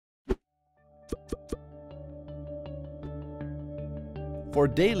For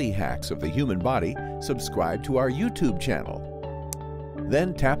daily hacks of the human body, subscribe to our YouTube channel.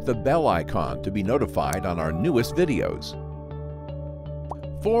 Then tap the bell icon to be notified on our newest videos.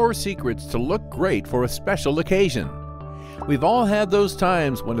 4 secrets to look great for a special occasion. We've all had those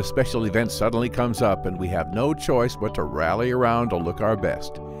times when a special event suddenly comes up and we have no choice but to rally around to look our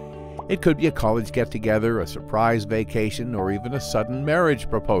best. It could be a college get-together, a surprise vacation, or even a sudden marriage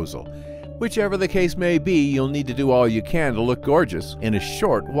proposal. Whichever the case may be, you'll need to do all you can to look gorgeous in a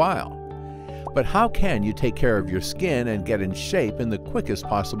short while. But how can you take care of your skin and get in shape in the quickest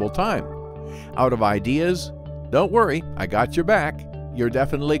possible time? Out of ideas? Don't worry, I got your back. You're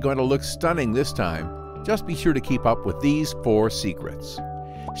definitely going to look stunning this time. Just be sure to keep up with these 4 secrets.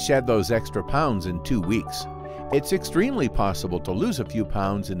 Shed those extra pounds in 2 weeks. It's extremely possible to lose a few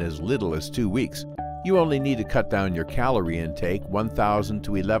pounds in as little as 2 weeks. You only need to cut down your calorie intake 1,000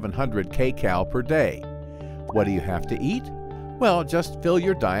 to 1,100 kcal per day. What do you have to eat? Well, just fill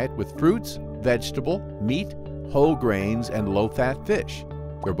your diet with fruits, vegetable, meat, whole grains, and low-fat fish.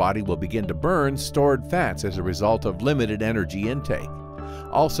 Your body will begin to burn stored fats as a result of limited energy intake.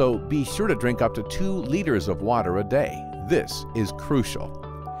 Also, be sure to drink up to 2 liters of water a day. This is crucial.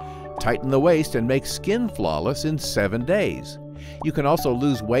 Tighten the waist and make skin flawless in 7 days. You can also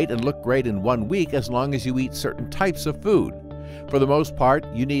lose weight and look great in 1 week as long as you eat certain types of food. For the most part,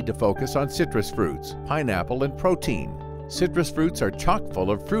 you need to focus on citrus fruits, pineapple, and protein. Citrus fruits are chock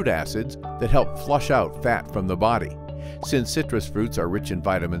full of fruit acids that help flush out fat from the body. Since citrus fruits are rich in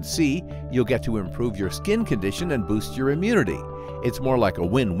vitamin C, you'll get to improve your skin condition and boost your immunity. It's more like a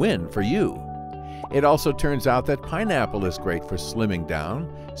win-win for you. It also turns out that pineapple is great for slimming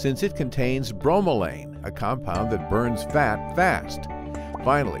down, since it contains bromelain, a compound that burns fat fast.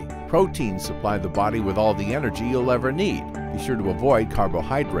 Finally, proteins supply the body with all the energy you'll ever need. Be sure to avoid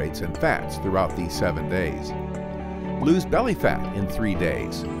carbohydrates and fats throughout these 7 days. Lose belly fat in 3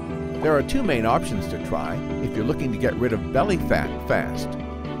 days. There are 2 main options to try if you're looking to get rid of belly fat fast.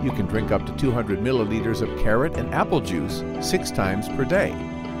 You can drink up to 200 milliliters of carrot and apple juice 6 times per day.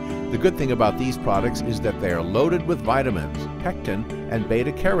 The good thing about these products is that they are loaded with vitamins, pectin, and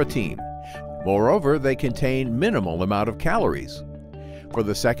beta-carotene. Moreover, they contain minimal amount of calories. For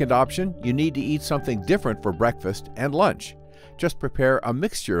the second option, you need to eat something different for breakfast and lunch. Just prepare a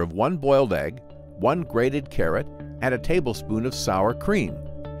mixture of 1 boiled egg, 1 grated carrot, and a tablespoon of sour cream.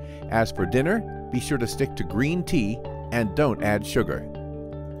 As for dinner, be sure to stick to green tea and don't add sugar.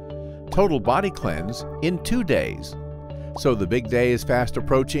 Total body cleanse in 2 days. So the big day is fast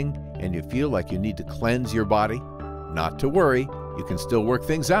approaching and you feel like you need to cleanse your body? Not to worry, you can still work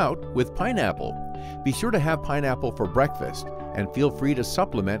things out with pineapple. Be sure to have pineapple for breakfast and feel free to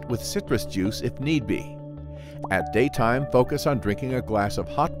supplement with citrus juice if need be. At daytime, focus on drinking a glass of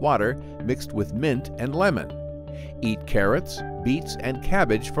hot water mixed with mint and lemon. Eat carrots, beets, and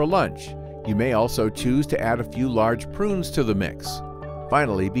cabbage for lunch. You may also choose to add a few large prunes to the mix.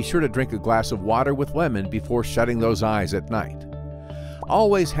 Finally, be sure to drink a glass of water with lemon before shutting those eyes at night.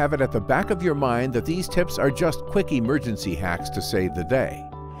 Always have it at the back of your mind that these tips are just quick emergency hacks to save the day.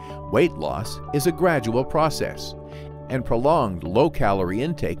 Weight loss is a gradual process, and prolonged low-calorie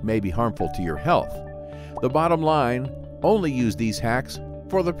intake may be harmful to your health. The bottom line, only use these hacks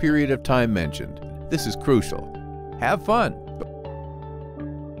for the period of time mentioned. This is crucial. Have fun!